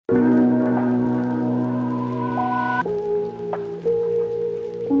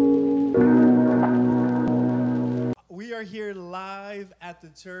at the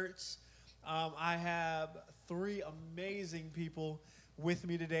church. I have three amazing people with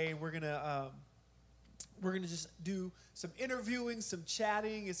me today. We're gonna just do some interviewing, some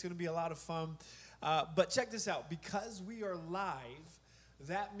chatting. It's gonna be a lot of fun. But check this out. Because we are live,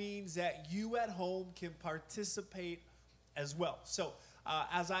 that means that you at home can participate as well. So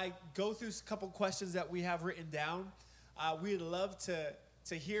as I go through a couple questions that we have written down, we'd love to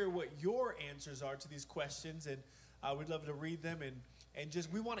hear what your answers are to these questions, and we'd love to read them, and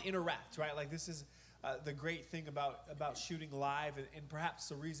just we want to interact, right? Like this is the great thing about shooting live, and perhaps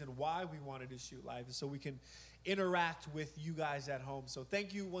the reason why we wanted to shoot live is so we can interact with you guys at home. So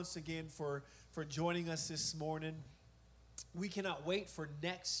thank you once again for joining us this morning. We cannot wait for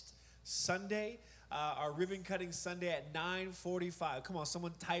next Sunday, our ribbon cutting Sunday at 9:45. Come on,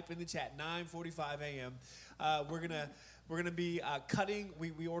 someone type in the chat, 9:45 a.m. We're gonna be cutting.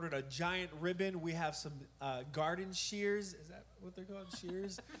 We ordered a giant ribbon. We have some garden shears. Is that what they're called?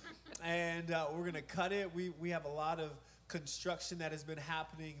 Shears. And we're gonna cut it. We have a lot of construction that has been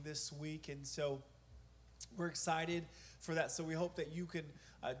happening this week, and so we're excited for that. So we hope that you can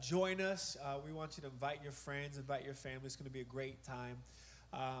join us. We want you to invite your friends, invite your family. It's gonna be a great time.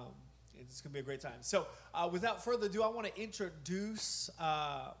 It's going to be a great time. So without further ado, I want to introduce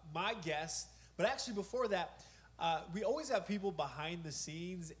my guest. But actually before that, we always have people behind the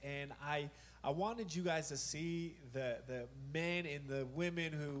scenes, and I wanted you guys to see the men and the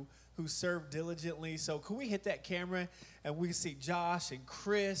women who serve diligently. So can we hit that camera, and we can see Josh and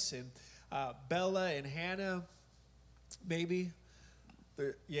Chris and Bella and Hannah, maybe?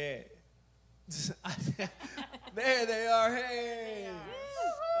 Yeah. There they are. Hey.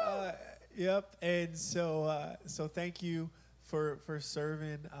 Yep. And so thank you for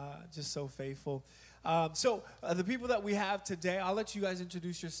serving, just so faithful. So the people that we have today, I'll let you guys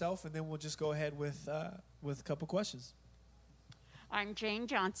introduce yourself, and then we'll just go ahead with a couple questions. I'm Jane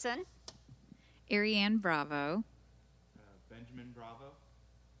Johnson. Ariane Bravo. Benjamin Bravo.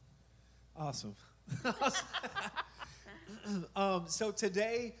 Awesome. So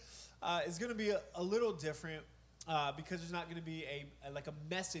today is going to be a little different. Because there's not going to be a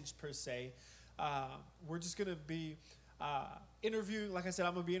message per se. We're just going to be interviewing. Like I said,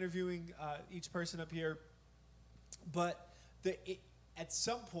 I'm going to be interviewing each person up here. But at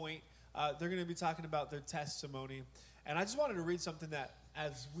some point, they're going to be talking about their testimony. And I just wanted to read something that,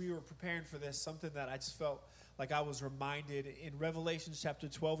 as we were preparing for this, something that I just felt like I was reminded in Revelation chapter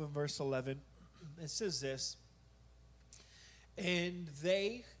 12 and verse 11. It says this. And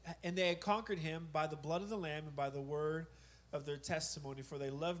they had conquered him by the blood of the Lamb and by the word of their testimony, for they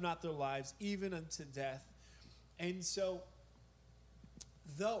loved not their lives even unto death. And so,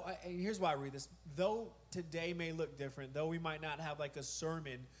 and here's why I read this. Though today may look different, though we might not have like a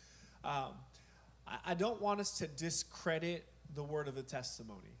sermon, I don't want us to discredit the word of the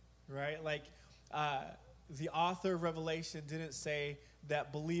testimony, right? Like the author of Revelation didn't say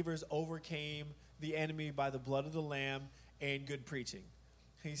that believers overcame the enemy by the blood of the Lamb and good preaching.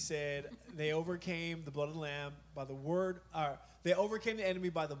 He said they overcame the blood of the Lamb by the word. They overcame the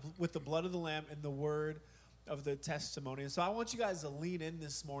enemy with the blood of the Lamb and the word of the testimony. And so I want you guys to lean in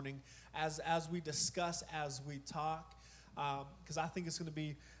this morning as we discuss, as we talk, because I think it's going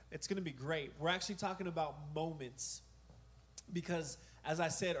to be great. We're actually talking about moments, because as I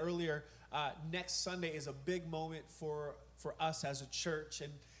said earlier, next Sunday is a big moment for us as a church,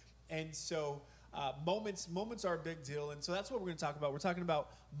 and so. Moments are a big deal, and so that's what we're going to talk about. We're talking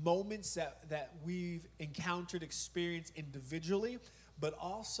about moments that we've encountered, experienced individually, but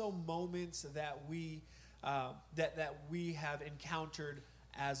also moments that we have encountered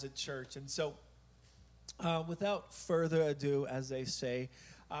as a church. And so, without further ado, as they say,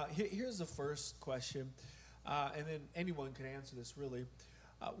 here's the first question, and then anyone can answer this really.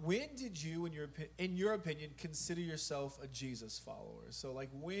 When did you, in your opinion, consider yourself a Jesus follower? So, like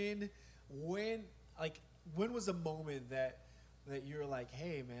when was a moment that you're like,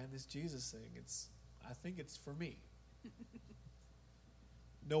 hey man, this Jesus thing, I think it's for me?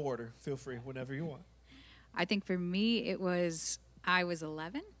 No order. Feel free whenever you want. I think for me I was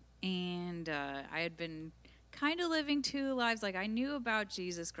 11, and I had been kind of living two lives. Like, I knew about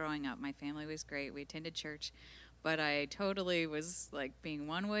Jesus growing up. My family was great. We attended church. But I totally was like being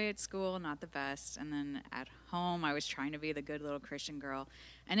one way at school, not the best. And then at home, I was trying to be the good little Christian girl.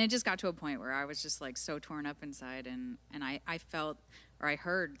 And it just got to a point where I was just like so torn up inside. And I felt, or I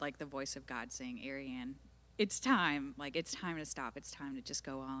heard like the voice of God saying, Ariane, it's time. Like, it's time to stop. It's time to just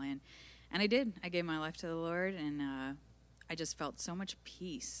go all in. And I did. I gave my life to the Lord, and I just felt so much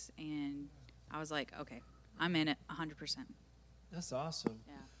peace. And I was like, okay, I'm in it 100%. That's awesome.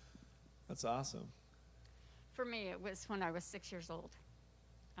 Yeah. That's awesome. For me, it was when I was 6 years old.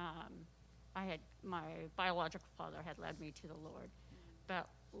 my biological father had led me to the Lord. But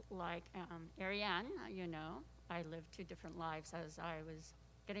like Ariane, I lived two different lives as I was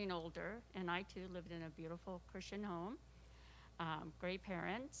getting older, and I too lived in a beautiful Christian home, great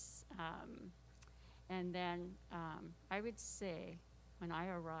parents, and then I would say when I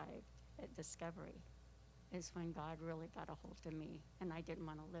arrived at Discovery is when God really got a hold of me, and I didn't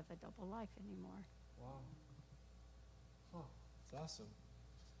want to live a double life anymore. Wow. Huh. That's awesome.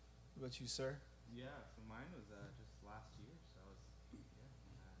 What about you, sir? Yeah, so mine was just last year. So I was,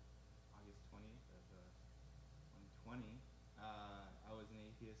 August 20th of 2020. I was an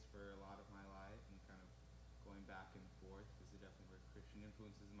atheist for a lot of my life and kind of going back and forth because there definitely were Christian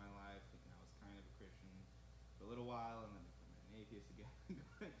influences in my life. Thinking I was kind of a Christian for a little while and then becoming an atheist again,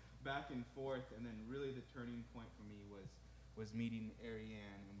 going back and forth. And then really the turning point for me was meeting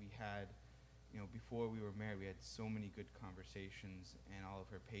Ariane, and we had, before we were married, we had so many good conversations and all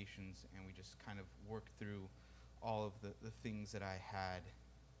of her patience, and we just kind of worked through all of the things that I had,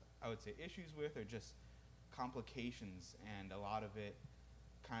 I would say, issues with or just complications, and a lot of it,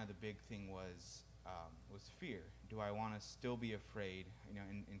 kind of the big thing was fear. Do I want to still be afraid,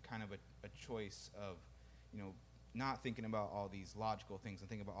 in kind of a choice of, not thinking about all these logical things and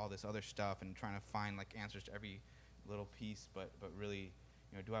thinking about all this other stuff and trying to find like answers to every little piece, but really,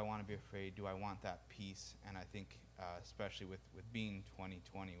 do I want to be afraid? Do I want that peace? And I think, especially with being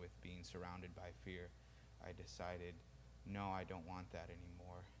 2020, with being surrounded by fear, I decided, no, I don't want that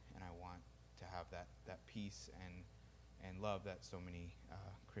anymore, and I want to have that peace and love that so many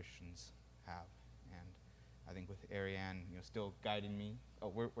Christians have. And I think with Ariane, still guiding me. Oh,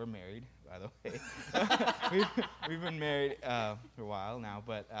 we're married, by the way. we've been married for a while now,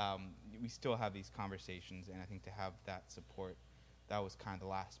 but we still have these conversations, and I think to have that support, that was kind of the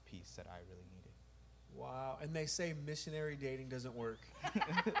last piece that I really needed. Wow. And they say missionary dating doesn't work.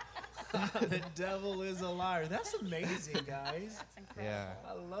 The devil is a liar. That's amazing, guys. That's incredible. Yeah.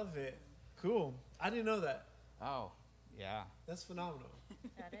 I love it. Cool. I didn't know that. Oh, yeah. That's phenomenal.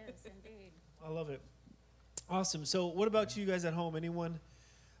 That is indeed. I love it. Awesome. So what about you guys at home? Anyone?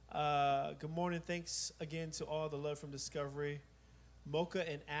 Good morning. Thanks again to all the love from Discovery. Mocha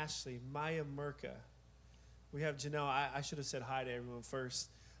and Ashley. Maya Murka. We have Janelle. I should have said hi to everyone first.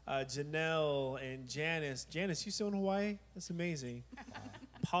 Janelle and Janice. Janice, you still in Hawaii? That's amazing.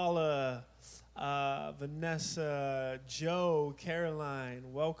 Paula, Vanessa, Joe,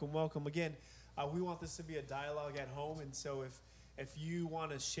 Caroline. Welcome, welcome. Again, we want this to be a dialogue at home, and so if you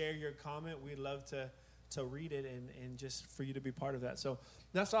want to share your comment, we'd love to read it and just for you to be part of that. So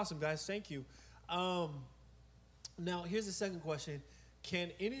that's awesome, guys. Thank you. Now, here's the second question.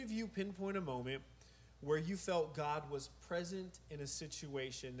 Can any of you pinpoint a moment where you felt God was present in a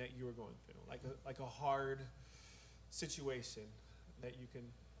situation that you were going through, like a hard situation that you can?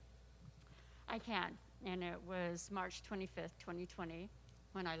 I can, and it was March 25th, 2020,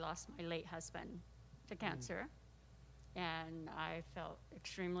 when I lost my late husband to cancer, and I felt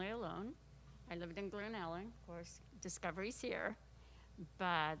extremely alone. I lived in Glen Ellen, of course, Discovery's here,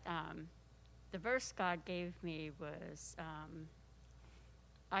 but the verse God gave me was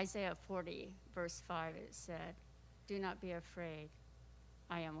Isaiah 40, verse 5. It said, "Do not be afraid,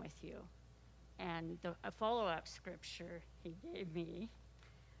 I am with you." And a follow-up scripture he gave me,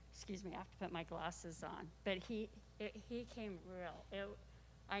 excuse me, I have to put my glasses on, but he came real.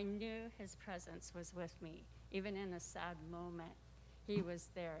 I knew his presence was with me. Even in a sad moment, he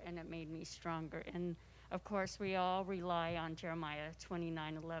was there, and it made me stronger. And of course, we all rely on Jeremiah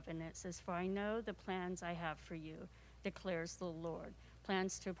 29:11. It says, "For I know the plans I have for you, declares the Lord.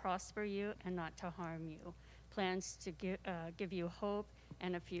 Plans to prosper you and not to harm you. Plans to give you hope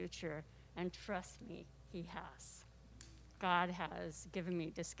and a future. And trust me, he has." God has given me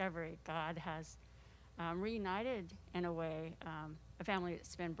Discovery. God has reunited, in a way, a family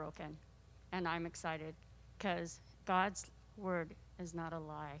that's been broken. And I'm excited because God's word is not a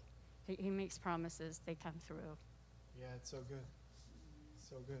lie. He makes promises, they come through. Yeah, it's so good.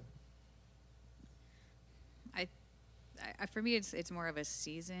 So good. For me, it's more of a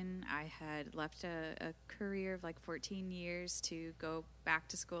season. I had left a career of like 14 years to go back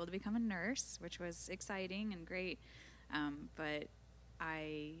to school to become a nurse, which was exciting and great. But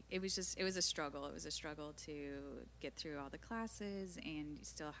it was a struggle. It was a struggle to get through all the classes and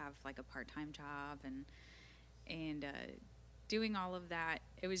still have like a part-time job and doing all of that.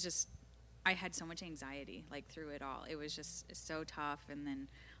 It was just, I had so much anxiety like through it all. It was just so tough. And then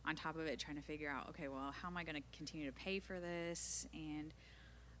on top of it, trying to figure out, okay, well, how am I going to continue to pay for this? And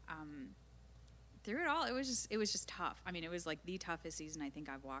through it all, it was just tough. I mean, it was like the toughest season I think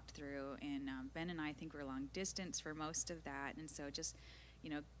I've walked through. And Ben and I think we're long distance for most of that. And so just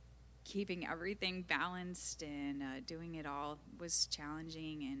keeping everything balanced and doing it all was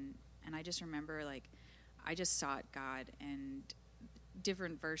challenging. And I just remember, like, I just sought God, and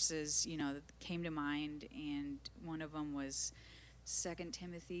different verses, that came to mind. And one of them was 2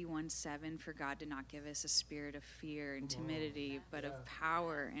 Timothy 1:7, for God did not give us a spirit of fear and timidity, but of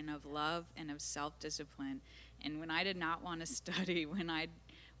power and of love and of self-discipline. And when I did not want to study, when I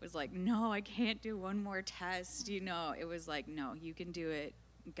was like, no, I can't do one more test, it was like, no, you can do it.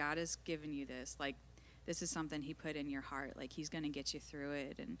 God has given you this. Like, this is something he put in your heart. Like, he's going to get you through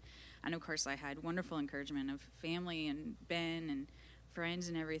it. And of course, I had wonderful encouragement of family and Ben and friends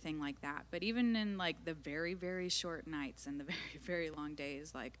and everything like that. But even in, like, the very, very short nights and the very, very long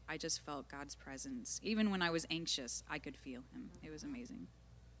days, like, I just felt God's presence. Even when I was anxious, I could feel him. It was amazing.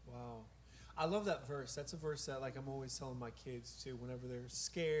 Wow. I love that verse. That's a verse that, like, I'm always telling my kids, too, whenever they're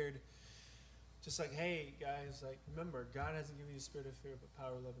scared. Just like, hey, guys, like, remember, God hasn't given you a spirit of fear, but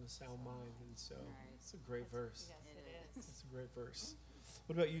power, love, and a sound mind. And so it's a great verse. Yes, it is. It's a great verse.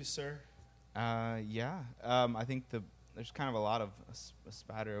 What about you, sir? I think there's kind of a lot of a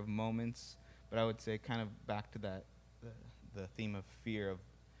spatter of moments, but I would say kind of back to that the theme of fear of,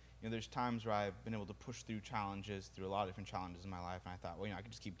 there's times where I've been able to push through challenges, through a lot of different challenges in my life, and I thought, well, I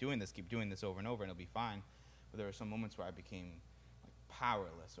can just keep doing this over and over, and it'll be fine. But there were some moments where I became, like,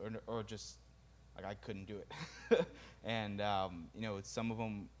 powerless, or just, like, I couldn't do it. And some of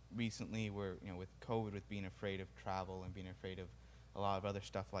them recently were, with COVID, with being afraid of travel and being afraid of a lot of other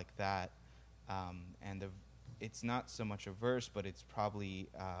stuff like that. And it's not so much a verse, but it's probably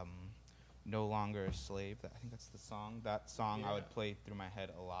No Longer a Slave. I think that's the song. That song I would play through my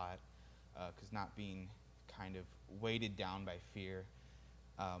head a lot, because not being kind of weighted down by fear.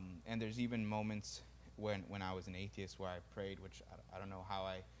 And there's even moments when I was an atheist where I prayed, which I don't know how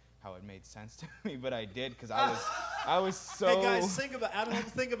it made sense to me, but I did, because I was so. Hey guys, think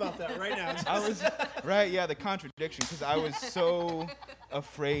about that right now. I was right, yeah, the contradiction, because I was so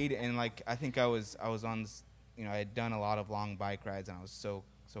afraid, and, like, I think I was on, I had done a lot of long bike rides, and I was so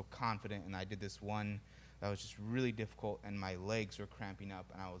confident, and I did this one that was just really difficult, and my legs were cramping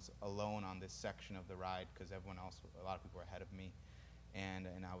up, and I was alone on this section of the ride because a lot of people were ahead of me, and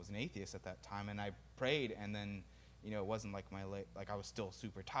I was an atheist at that time, and I prayed, and then. It wasn't like I was still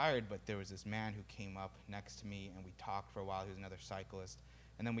super tired, but there was this man who came up next to me, and we talked for a while. He was another cyclist,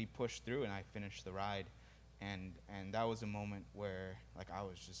 and then we pushed through, and I finished the ride, and that was a moment where, like, I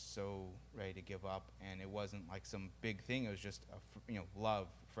was just so ready to give up, and it wasn't like some big thing. It was just love,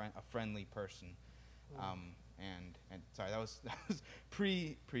 a friendly person, and sorry, that was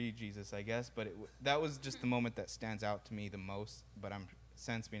pre Jesus, I guess, but that was just the moment that stands out to me the most. But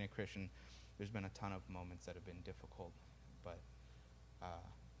since being a Christian, there's been a ton of moments that have been difficult, but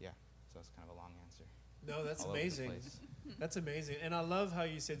so it's kind of a long answer. No, that's amazing. That's amazing. And I love how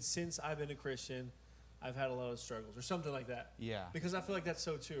you said, since I've been a Christian, I've had a lot of struggles, or something like that. Yeah. Because I feel like that's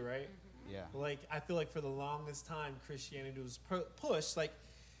so too, right? Yeah. Like, I feel like for the longest time, Christianity was pushed, like,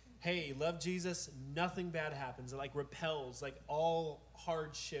 hey, love Jesus, nothing bad happens. It, like, repels, like, all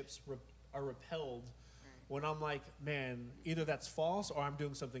hardships are repelled. When I'm like, man, either that's false or I'm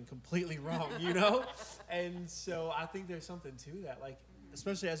doing something completely wrong, And so I think there's something to that, like,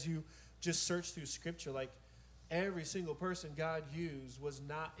 especially as you just search through Scripture, like, every single person God used was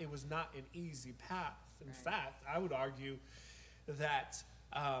not an easy path. In fact, I would argue that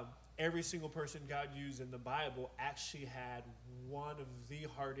every single person God used in the Bible actually had one of the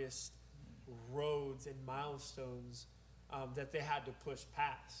hardest roads and milestones that they had to push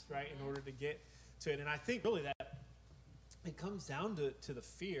past, right, in order to get to it. And I think really that it comes down to the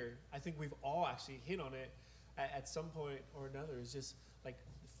fear. I think we've all actually hit on it at some point or another. It's just like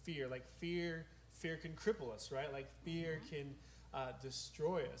fear. Like fear can cripple us, right? Like fear can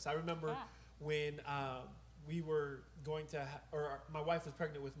destroy us. I remember when we were going to, my wife was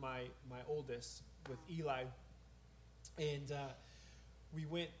pregnant with my oldest, with Eli, and we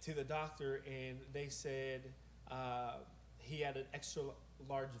went to the doctor, and they said he had an extra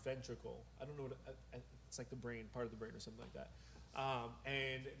large ventricle. I don't know what it's like, the brain, part of the brain or something like that.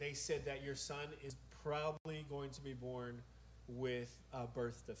 And they said that your son is probably going to be born with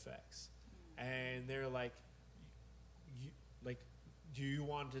birth defects. And they're like, do you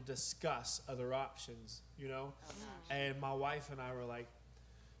want to discuss other options, And my wife and I were like,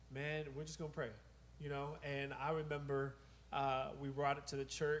 man, we're just going to pray, And I remember we brought it to the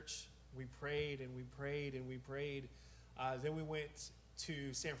church. We prayed and we prayed and we prayed. Then we went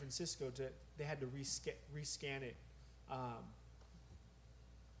to San Francisco. They had to rescan it. I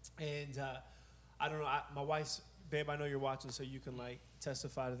don't know. My wife's, babe, I know you're watching, so you can, like,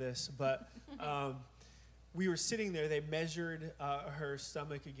 testify to this. But we were sitting there. They measured her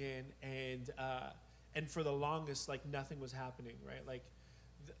stomach again, and for the longest, like nothing was happening, right?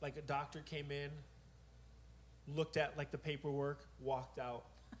 Like a doctor came in, looked at like the paperwork, walked out,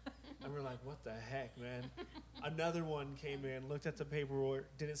 and we're like, what the heck, man? Another one came in, looked at the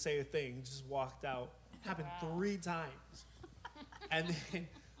paperwork, didn't say a thing, just walked out. Happened 3 times, and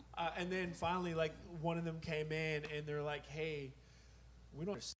then finally, like one of them came in, and they're like, hey, we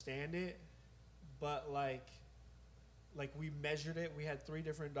don't understand it, but like we measured it. We had 3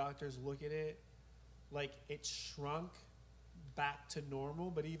 different doctors look at it. Like it shrunk back to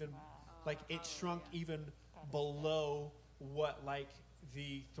normal, but even like it shrunk even below what like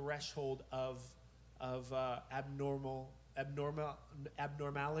the threshold of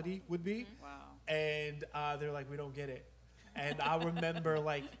abnormality would be. Wow. And they're like, we don't get it. And I remember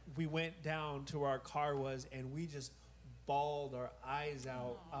like we went down to where our car was, and we just bawled our eyes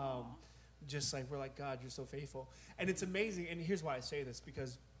out. Just like, we're like, God, you're so faithful. And it's amazing. And here's why I say this,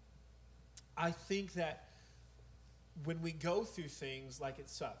 because I think that when we go through things, like it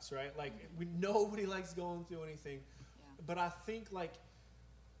sucks, right? Like nobody likes going through anything. Yeah. But I think like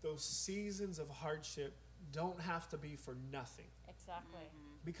those seasons of hardship don't have to be for nothing. Exactly.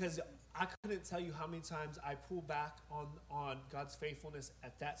 Because I couldn't tell you how many times I pull back on God's faithfulness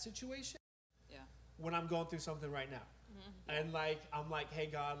at that situation. Yeah. When I'm going through something right now. And like, I'm like, hey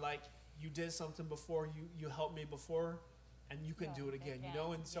God, like you did something before, you helped me before, and you can do it again, you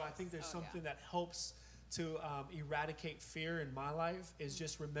know? And so I think there's something that helps to eradicate fear in my life is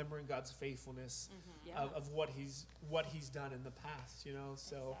just remembering God's faithfulness of what he's done in the past, you know?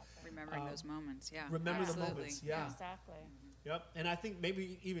 So Remembering those moments, yeah. remember Absolutely. the moments, yeah. Exactly. Yep. And I think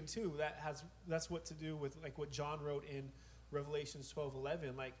maybe even too that's what to do with like what John wrote in Revelations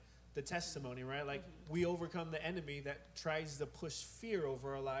 12:11, like the testimony, right? Like we overcome the enemy that tries to push fear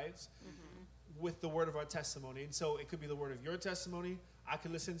over our lives with the word of our testimony. And so it could be the word of your testimony. I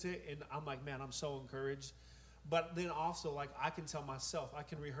can listen to it and I'm like, man, I'm so encouraged. But then also like I can tell myself, I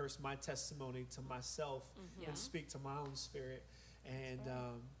can rehearse my testimony to myself and speak to my own spirit. And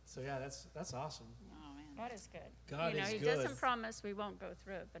so yeah, that's awesome. Oh, man. God is good. God is He good. doesn't promise we won't go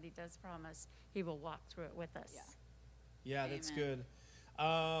through it, but he does promise he will walk through it with us. Yeah, that's Amen.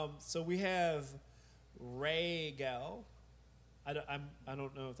 good. So we have Raygal. I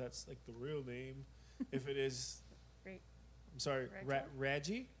don't know if that's like the real name. If it is, Ra- I'm sorry,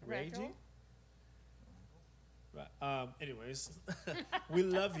 Raji? Rachel? Anyways, we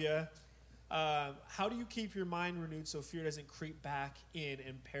love you. How do you keep your mind renewed so fear doesn't creep back in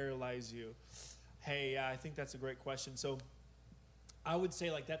and paralyze you? Hey, I think that's a great question. So I would say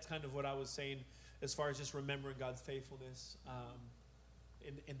like that's kind of what I was saying as far as just remembering God's faithfulness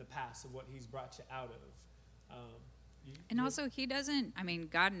in the past of what he's brought you out of. And also, he doesn't, I mean,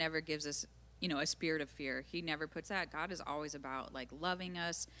 God never gives us, a spirit of fear. He never puts that. God is always about, like, loving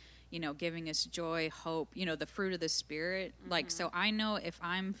us, giving us joy, hope, the fruit of the Spirit. Like, so I know if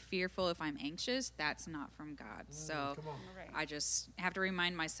I'm fearful, if I'm anxious, that's not from God. So come on. Right. I just have to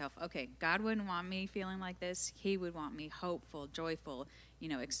remind myself, okay, God wouldn't want me feeling like this. He would want me hopeful, joyful,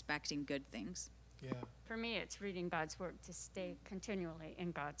 expecting good things. Yeah. For me, it's reading God's word to stay continually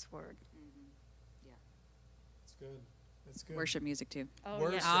in God's word. That's good. That's good. Worship music, too. Oh,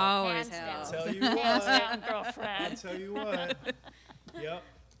 Worship. yes. Always Hands helps. down. Tell you Hands what. down, I girlfriend. tell you what. Yep.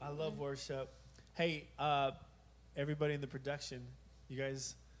 I love worship. Hey, everybody in the production, you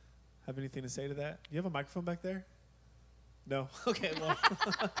guys have anything to say to that? Do you have a microphone back there? No? Okay, well,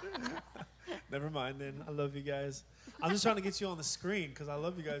 never mind then. I love you guys. I'm just trying to get you on the screen because I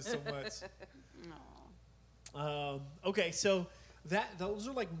love you guys so much. Aw. Okay, so those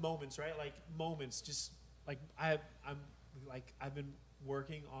are like moments, right? Like moments. Just like I've been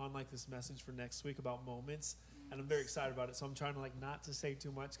working on like this message for next week about moments, and I'm very excited about it. So I'm trying to like not to say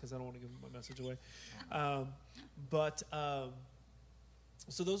too much because I don't want to give my message away.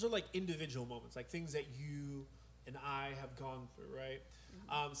 So those are like individual moments, like things that you and I have gone through, right?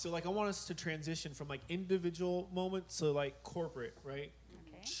 So like I want us to transition from like individual moments to like corporate, right?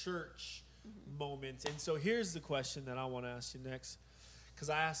 Okay. Church moments. And so here's the question that I want to ask you next, because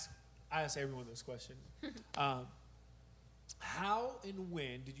I ask everyone this question. How and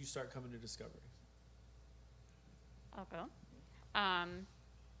when did you start coming to Discovery? I'll go. I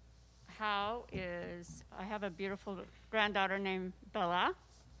have a beautiful granddaughter named Bella,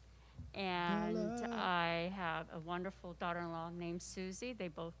 and Bella. I have a wonderful daughter-in-law named Susie. They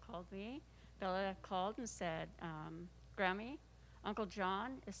both called me. Bella called and said, Grammy, Uncle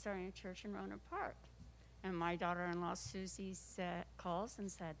John is starting a church in Rohnert Park. And my daughter-in-law Susie calls and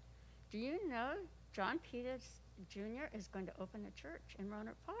said, do you know John Peters Jr. is going to open a church in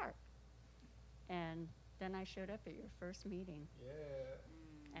Rohnert Park? And then I showed up at your first meeting,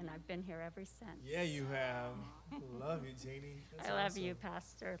 Yeah. and I've been here ever since. Yeah, you have. Love you, Janie. That's I love awesome. you,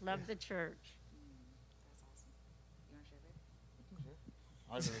 Pastor. Love the church. That's awesome. You want to share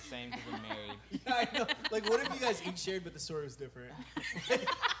it? Ours are the same because we're married. Yeah, I know. Like, what if you guys each shared, but the story was different?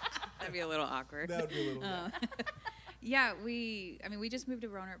 That'd be a little awkward. That would be a little bad. Yeah, we just moved to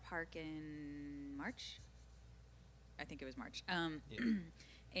Roanoke Park in March. I think it was March. Yeah.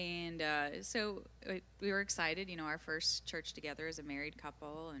 And so we were excited, our first church together as a married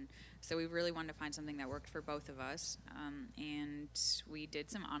couple. And so we really wanted to find something that worked for both of us. And we did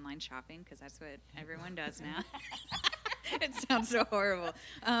some online shopping because that's what everyone does now. It sounds so horrible.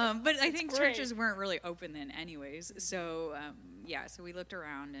 But I think great. churches weren't really open then anyways. So, so we looked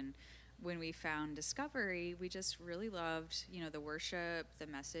around, and when we found Discovery, we just really loved, the worship, the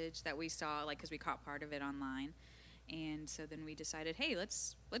message that we saw, like, because we caught part of it online. And so then we decided, hey,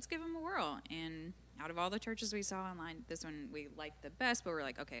 let's give them a whirl. And out of all the churches we saw online, this one we liked the best, but we're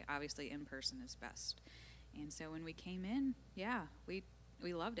like, okay, obviously in person is best. And so when we came in,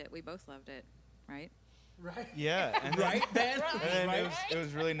 we loved it. We both loved it, right? Right? Yeah. And then, Right, man? And then Right? it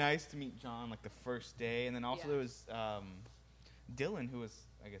was really nice to meet John like the first day. And then also Yeah. there was Dylan, who was,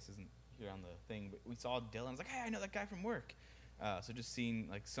 I guess isn't here on the thing, but we saw Dylan. I was like, hey, I know that guy from work. So just seeing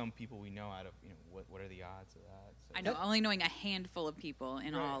like some people we know out of, what are the odds of that? So I know, only knowing a handful of people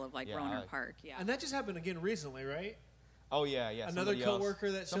in Right. all of Yeah, Roanoke like- Park. Yeah. And that just happened again recently, right? Oh yeah. Another somebody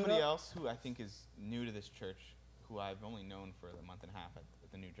coworker that showed somebody up? else who I think is new to this church, who I've only known for a month and a half at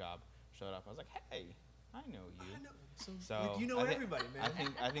the new job, showed up. I was like, hey, I know you. I know. So, So like, you know I thi- everybody,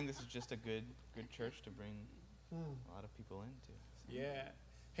 man. I think this is just a good church to bring Hmm. a lot of people into. So. Yeah.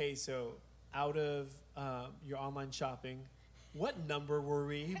 Hey, so out of your online shopping, what number were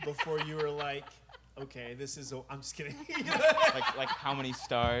we before you were like, okay, this is I'm just kidding. like how many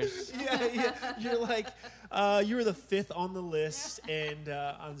stars? yeah. You're like, you were the 5th on the list, and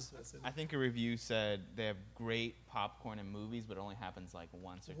I'm just messing. I think a review said they have great popcorn and movies, but it only happens like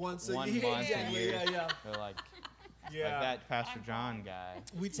one month yeah, a exactly, year. yeah. They're like that Pastor John guy.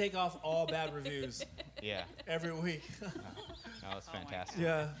 We take off all bad reviews Yeah, every week. that was fantastic.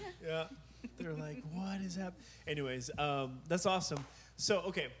 Yeah. They're like, what is happening? Anyways, that's awesome. So,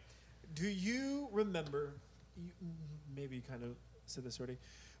 okay, do you remember, maybe you kind of said this already,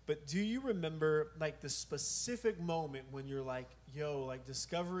 but do you remember, like, the specific moment when you're like, yo, like,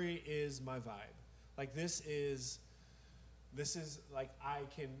 Discovery is my vibe? Like, this is like, I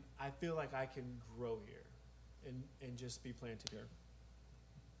feel like I can grow here and just be planted here.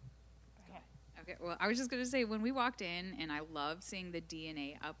 Okay, well, I was just going to say, when we walked in, and I loved seeing the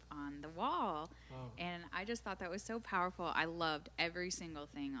DNA up on the wall, Oh. and I just thought that was so powerful. I loved every single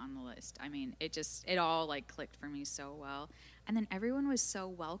thing on the list. I mean, it all, like, clicked for me so well. And then everyone was so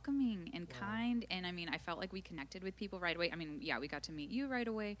welcoming and kind, and, I mean, I felt like we connected with people right away. I mean, yeah, we got to meet you right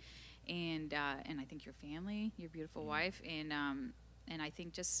away, and I think your family, your beautiful wife, and I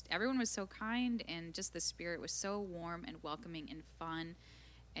think just everyone was so kind, and just the spirit was so warm and welcoming and fun,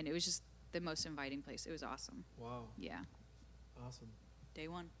 and it was just the most inviting place. It was awesome. Wow. Yeah. Awesome. Day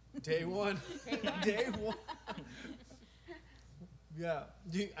one. Day one. Day one. Yeah.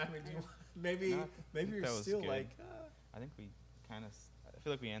 Maybe No, I think you're that was still good. like. I think we kind of. I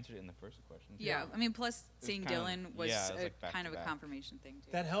feel like we answered it in the first question. too. Yeah. I mean, plus was seeing kind of- Dylan was yeah, it was like back kind to of a back. confirmation thing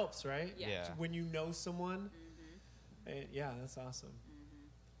too. That helps, right? Yeah. Yeah. When you know someone. Mm-hmm. Yeah, that's awesome.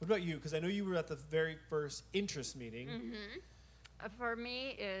 What about you? Because I know you were at the very first interest meeting. For me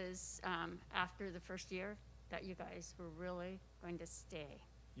is after the first year that you guys were really going to stay.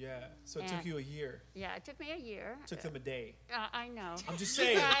 Yeah. So it took And- you a year. Yeah, it took me a year. It took them a day. I know. I'm just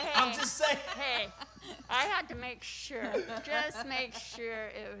saying. Hey. I'm just saying. Hey, I had to make sure, just make sure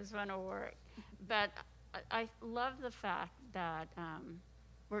it was going to work. But I love the fact that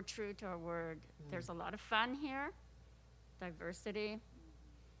we're true to our word. There's a lot of fun here, diversity,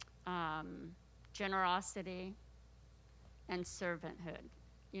 generosity, and servanthood.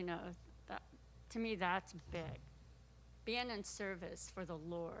 To me, that's big. Being in service for the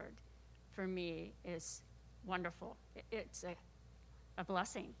Lord, for me, is wonderful. It's a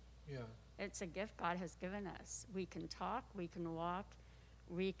blessing. Yeah. It's a gift God has given us. We can talk, we can walk,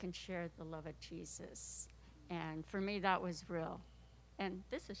 we can share the love of Jesus. And for me, that was real. And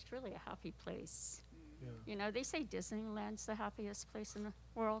this is truly a happy place. Yeah. They say Disneyland's the happiest place in the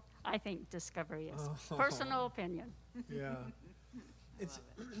world. I think Discovery is. Oh. Personal opinion. Yeah.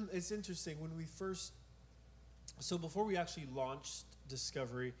 It's interesting when we first. So before we actually launched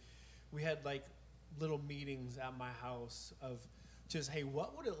Discovery, we had like little meetings at my house of just, hey,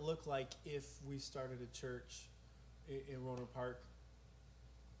 what would it look like if we started a church in Roanoke Park?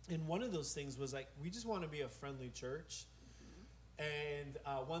 And one of those things was like, we just want to be a friendly church. And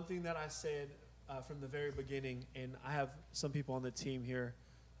one thing that I said from the very beginning, and I have some people on the team here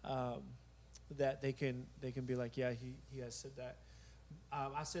that they can be like, yeah, he has said that.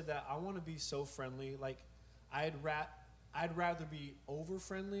 I said that I want to be so friendly. Like, I'd rather be over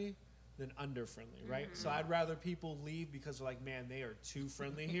friendly than under friendly, right? So I'd rather people leave because they're like, man, they are too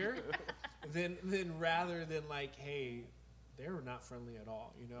friendly here, than rather than like, hey, they're not friendly at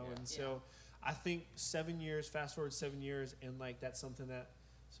all, you know? Yeah. And so I think 7 years, fast forward 7 years, and like that's something that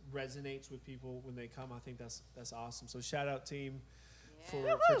resonates with people when they come. I think that's awesome. So shout out team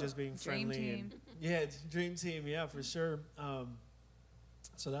for just being Dream friendly. team. And yeah, dream team, yeah, for sure.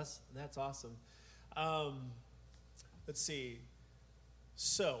 So that's awesome. Let's see.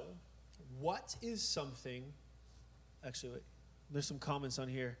 So what is something, actually, wait, there's some comments on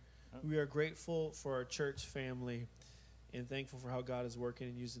here. We are grateful for our church family and thankful for how God is working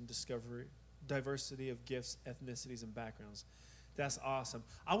and using diversity of gifts, ethnicities, and backgrounds. That's awesome.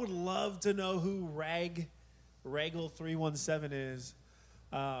 I would love to know who Raggle317 is,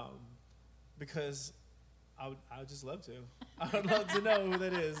 because I would just love to. I would love to know who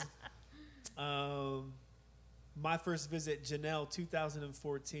that is. My first visit, Janelle,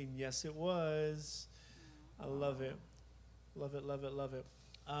 2014. Yes, it was. I love it. Love it, love it, love it.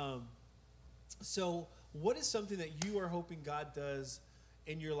 So what is something that you are hoping God does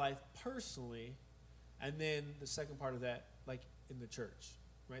in your life personally? And then the second part of that, like in the church,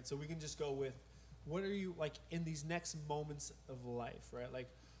 right? So we can just go with, what are you, like in these next moments of life, right? Like,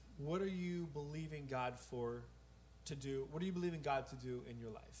 what are you believing God to do? What are you believing God to do in your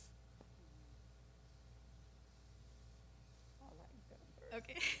life?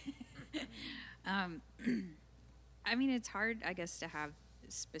 Okay. I mean, it's hard, I guess, to have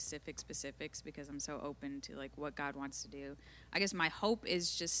specifics because I'm so open to like what God wants to do. I guess my hope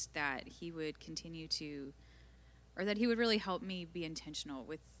is just that he would continue to, or that he would really help me be intentional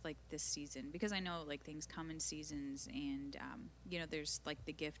with like this season, because I know like things come in seasons, and there's like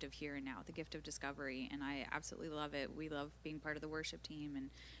the gift of here and now, the gift of discovery, and I absolutely love it. We love being part of the worship team and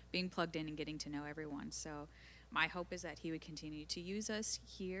being plugged in and getting to know everyone. So my hope is that he would continue to use us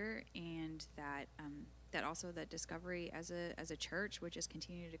here, and that that also that Discovery as a church would just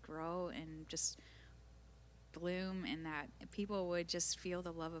continue to grow and just bloom, and that people would just feel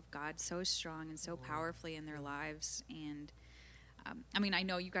the love of God so strong and so powerfully in their lives. And I mean, I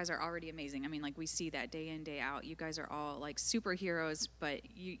know you guys are already amazing. I mean, like we see that day in, day out. You guys are all like superheroes, but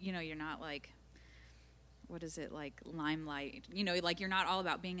you know, you're not like, what is it, like limelight, like you're not all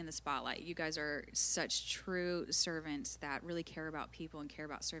about being in the spotlight. You guys are such true servants that really care about people and care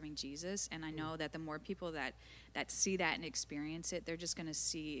about serving Jesus. And I know that the more people that see that and experience it, they're just going to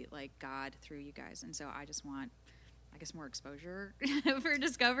see like God through you guys. And so I just want, I guess, more exposure for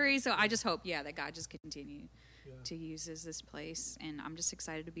Discovery. So I just hope, that God just continue to use this place. And I'm just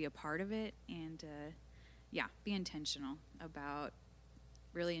excited to be a part of it, and be intentional about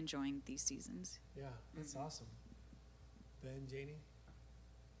really enjoying these seasons. Yeah, that's awesome. Ben, Janie?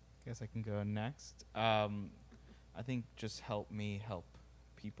 Guess I can go next. I think just help me help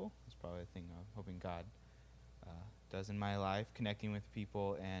people is probably the thing I'm hoping God does in my life, connecting with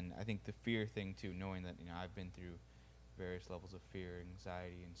people. And I think the fear thing too, knowing that I've been through various levels of fear,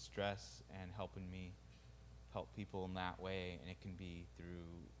 anxiety, and stress, and helping me help people in that way. And it can be through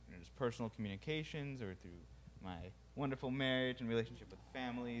just personal communications, or through my wonderful marriage and relationship with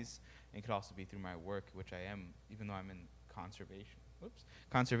families. And it could also be through my work, which I am, even though I'm in conservation,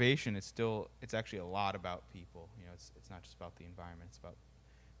 it's actually a lot about people. It's not just about the environment, it's about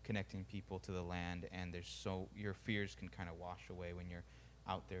connecting people to the land. And your fears can kind of wash away when you're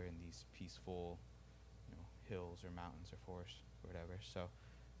out there in these peaceful hills or mountains or forests or whatever. So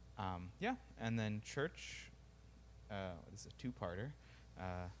and then church, this is a two-parter.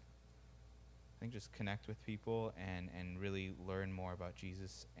 I think just connect with people and really learn more about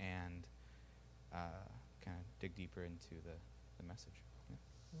Jesus, and kind of dig deeper into the message.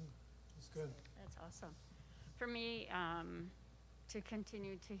 That's good. That's awesome. For me, to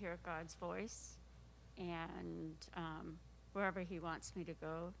continue to hear God's voice, and wherever he wants me to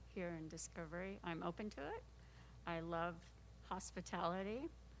go here in Discovery, I'm open to it. I love hospitality.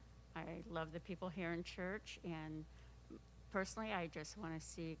 I love the people here in church, and personally, I just want to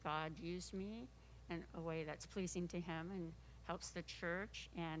see God use me in a way that's pleasing to him and helps the church,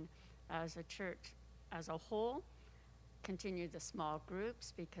 and as a church as a whole, continue the small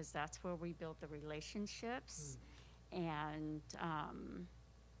groups, because that's where we build the relationships. And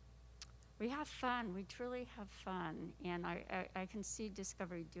we have fun. We truly have fun. And I can see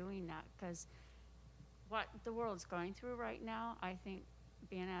Discovery doing that, because what the world's going through right now, I think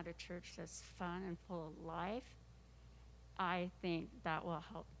being at a church that's fun and full of life, I think that will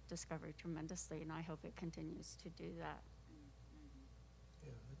help Discovery tremendously, and I hope it continues to do that.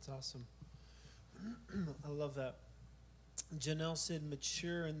 Yeah, that's awesome. I love that. Janelle said,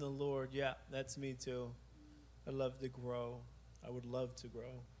 mature in the Lord. Yeah, that's me too. I love to grow. I would love to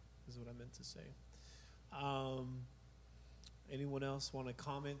grow, is what I meant to say. Anyone else want to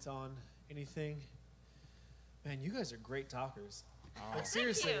comment on anything? Man, you guys are great talkers. Like,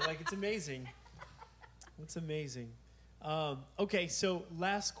 seriously, like, it's amazing. It's amazing. Okay, so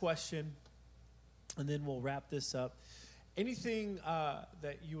last question, and then we'll wrap this up. Anything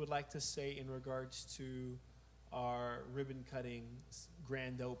that you would like to say in regards to our ribbon cutting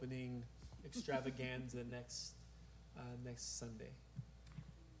grand opening extravaganza next Sunday?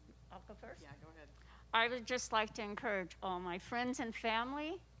 I'll go first. Yeah, go ahead. I would just like to encourage all my friends and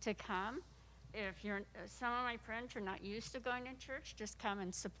family to come. If some of my friends are not used to going to church, just come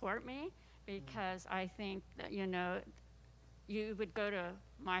and support me, because I think that, you would go to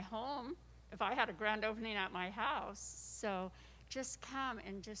my home if I had a grand opening at my house. So just come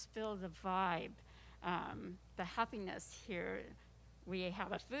and just feel the vibe, the happiness here. We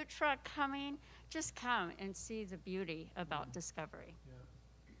have a food truck coming. Just come and see the beauty about Discovery.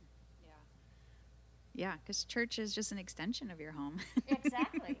 Yeah, because church is just an extension of your home.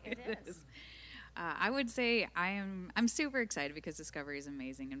 Exactly, it is. I would say I'm super excited because Discovery is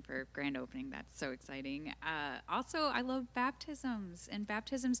amazing, and for grand opening, that's so exciting. Also, I love baptisms, and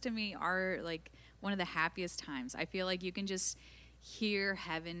baptisms to me are like one of the happiest times. I feel like you can just hear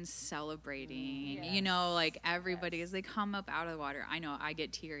heaven celebrating, Yes. like everybody as they come up out of the water. I know I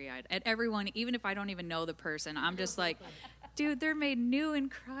get teary-eyed at everyone, even if I don't even know the person. I'm just like, dude, they're made new in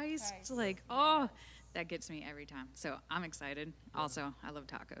Christ. Like, oh, that gets me every time. So I'm excited. Also, I love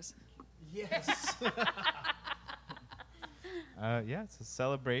tacos. Yes. Yeah, it's a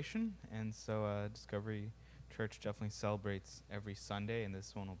celebration, and so Discovery Church definitely celebrates every Sunday, and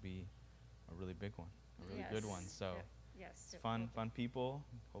this one will be a really big one, a really good one. So Yes. it's fun people.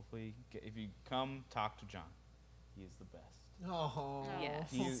 Hopefully, if you come, talk to John. He is the best. Oh.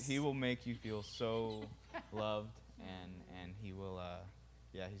 Yes. He will make you feel so loved, and he will.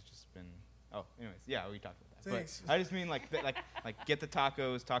 He's just been. Oh, anyways, yeah, we talked about that. Thanks. But I just mean like get the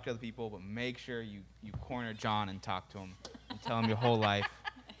tacos, talk to other people, but make sure you corner John and talk to him and tell him your whole life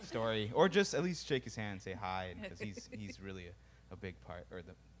story, or just at least shake his hand and say hi, because he's really a big part, or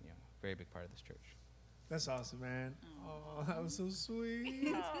very big part of this church. That's awesome, man. Oh, that was so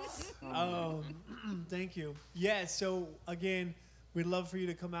sweet. Thank you. Yeah, so again, we'd love for you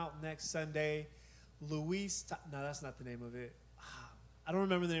to come out next Sunday. Luis, no, that's not the name of it. I don't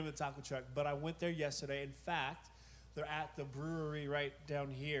remember the name of the taco truck, but I went there yesterday. In fact, they're at the brewery right down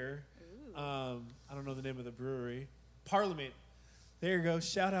here. I don't know the name of the brewery. Parliament. There you go.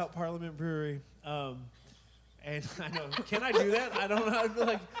 Shout out Parliament Brewery. And I know, can I do that? I don't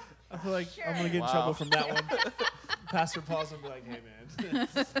know. I feel like I'm going to get in trouble from that one. Pastor Paul's going to be like, hey,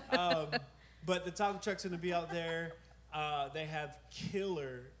 man. But the taco truck's going to be out there. They have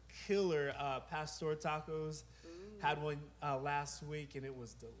killer pastor tacos. Had one last week, and it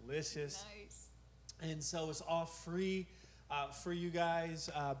was delicious. Nice. And so it's all free for you guys.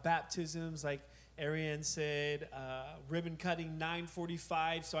 Baptisms, like Ariane said, ribbon cutting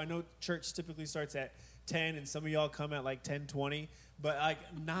 9:45. So I know church typically starts at 10, and some of y'all come at like 10:20. But like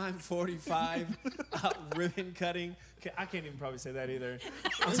 9:45, ribbon cutting. I can't even probably say that either.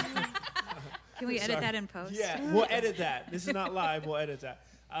 Can we edit that in post? Yeah, we'll edit that. This is not live. We'll edit that.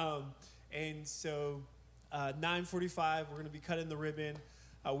 And so 9:45, we're going to be cutting the ribbon.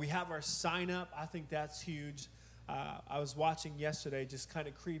 We have our sign up. I think that's huge. I was watching yesterday, just kind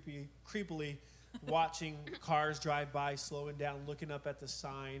of creepily watching cars drive by, slowing down, looking up at the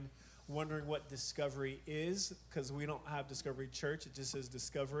sign, wondering what Discovery is, because we don't have Discovery Church. It just says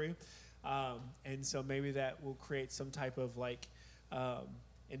Discovery. And so maybe that will create some type of like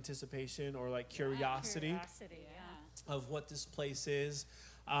anticipation or like curiosity of what this place is.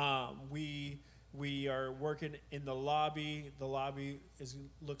 We are working in the lobby. The lobby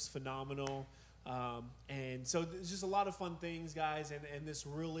looks phenomenal. And so there's just a lot of fun things, guys. And this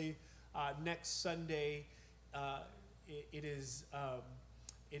really, next Sunday, it is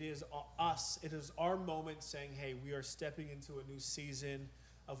us. It is our moment saying, hey, we are stepping into a new season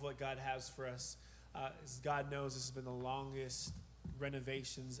of what God has for us. As God knows, this has been the longest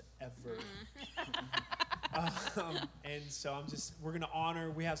renovations ever. And so we're going to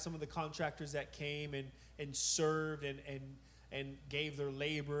honor, we have some of the contractors that came and served and gave their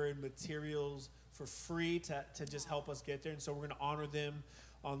labor and materials for free to just help us get there. And so we're going to honor them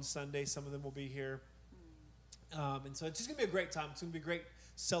on Sunday. Some of them will be here. And so it's just going to be a great time. It's going to be a great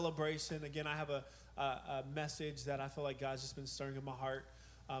celebration. Again, I have a message that I feel like God's just been stirring in my heart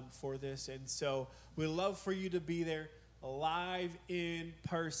for this. And so we'd love for you to be there live in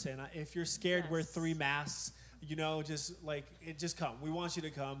person. If you're scared, wear 3 masks. You know, just come. We want you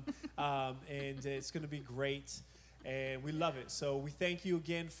to come. And it's going to be great. And we love it. So we thank you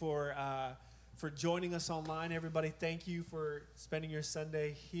again for joining us online. Everybody, thank you for spending your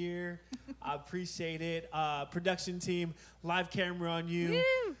Sunday here. I appreciate it. Production team, live camera on you.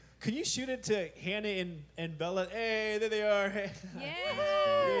 Woo! Can you shoot it to Hannah and Bella? Hey, there they are. Yeah.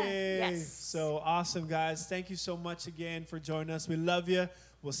 Yay. Yes. So awesome, guys. Thank you so much again for joining us. We love you.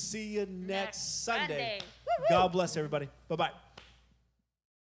 We'll see you next Sunday. God bless everybody. Bye-bye.